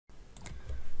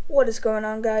What is going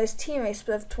on, guys? Team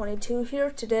AceBev22 here.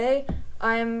 Today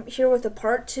I'm here with a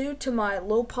part 2 to my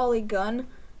low poly gun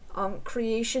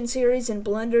creation series in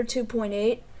Blender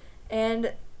 2.8,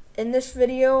 and in this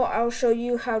video I'll show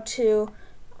you how to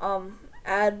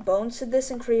add bones to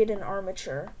this and create an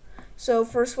armature. So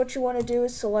first, what you want to do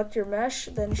is select your mesh,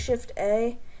 then Shift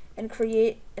A and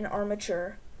create an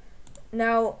armature.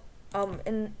 Now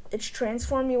in its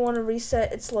transform, you want to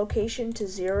reset its location to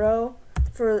 0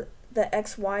 for the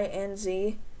X, Y, and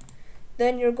Z.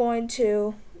 Then you're going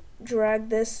to drag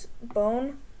this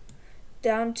bone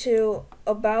down to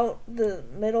about the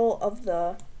middle of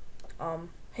the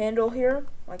handle here,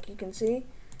 like you can see,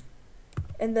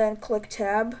 and then click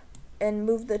Tab and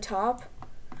move the top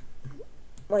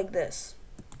like this.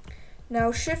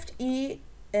 Now Shift E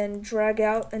and drag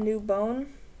out a new bone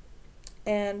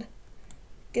and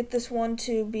get this one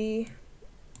to be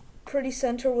pretty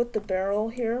center with the barrel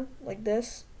here, like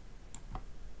this.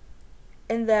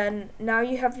 And then now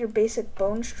you have your basic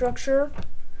bone structure.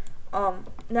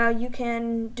 Now you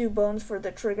can do bones for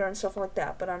the trigger and stuff like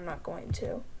that, but I'm not going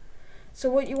to. So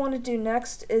what you want to do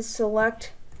next is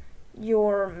select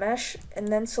your mesh and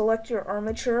then select your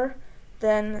armature,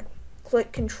 then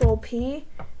click Control P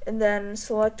and then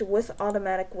select with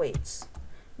automatic weights.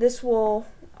 This will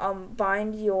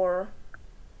bind your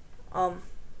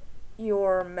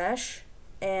mesh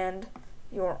and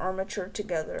your armature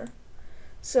together.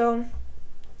 So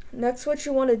next, what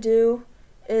you want to do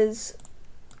is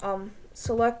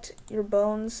select your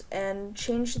bones and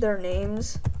change their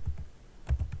names.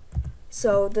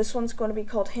 So this one's going to be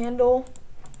called handle,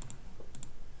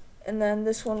 and then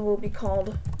this one will be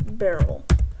called barrel.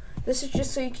 This is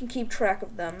just so you can keep track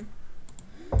of them.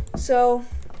 So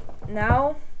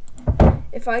now,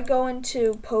 if I go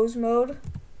into pose mode,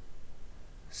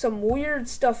 some weird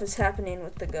stuff is happening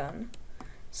with the gun.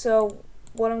 So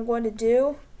what I'm going to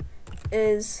do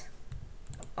is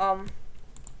go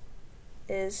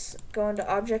into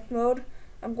object mode.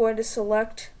 I'm going to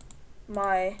select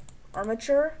my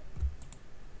armature,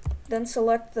 then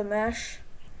select the mesh,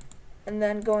 and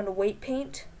then go into weight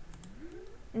paint.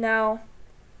 Now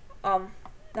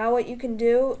what you can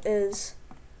do is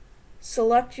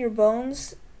select your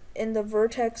bones in the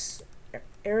vertex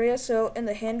area. So in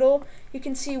the handle, you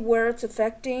can see where it's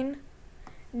affecting.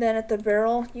 And then at the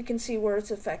barrel, you can see where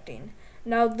it's affecting.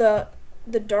 Now the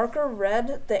darker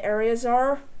red the areas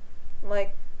are,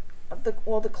 like the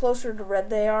closer to red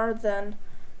they are, then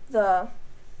the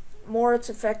more it's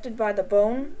affected by the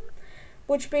bone,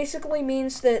 which basically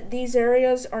means that these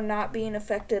areas are not being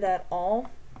affected at all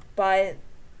by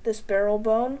this barrel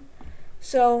bone.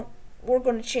 So we're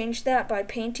going to change that by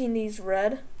painting these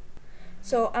red.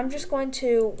 So I'm just going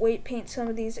to weight paint some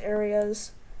of these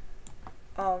areas.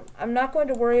 I'm not going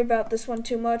to worry about this one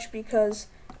too much because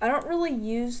I don't really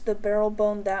use the barrel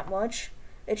bone that much.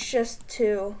 It's just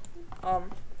to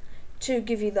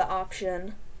give you the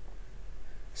option.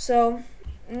 So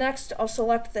next, I'll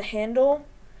select the handle,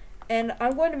 and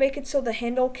I'm going to make it so the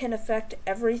handle can affect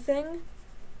everything.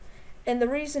 And the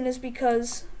reason is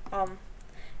because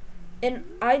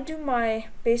I do my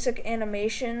basic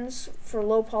animations for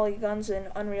low poly guns in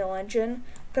Unreal Engine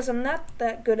because I'm not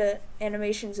that good at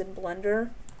animations in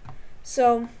Blender.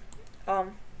 So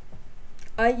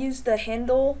I use the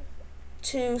handle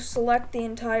to select the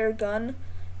entire gun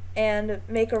and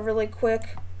make a really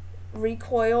quick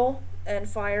recoil and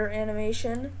fire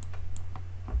animation.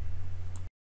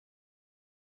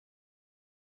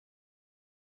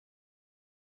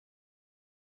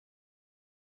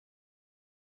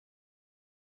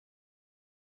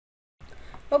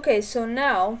 Okay, so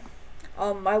now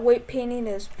my weight painting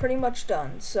is pretty much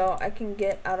done, so I can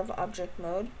get out of object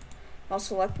mode. I'll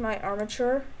select my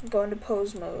armature, go into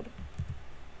pose mode.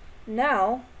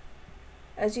 Now,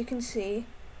 as you can see,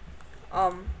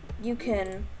 you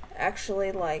can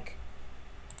actually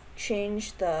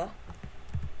change the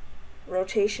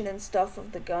rotation and stuff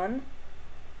of the gun.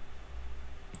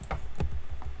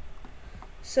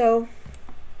 So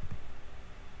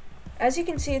as you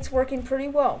can see, it's working pretty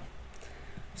well.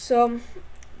 So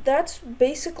that's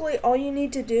basically all you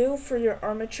need to do for your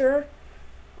armature.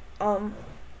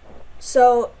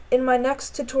 So in my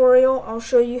next tutorial, I'll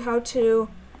show you how to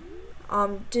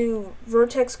do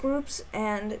vertex groups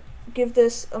and give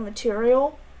this a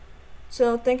material.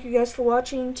 So thank you guys for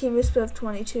watching. Team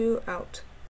AceBev22 out.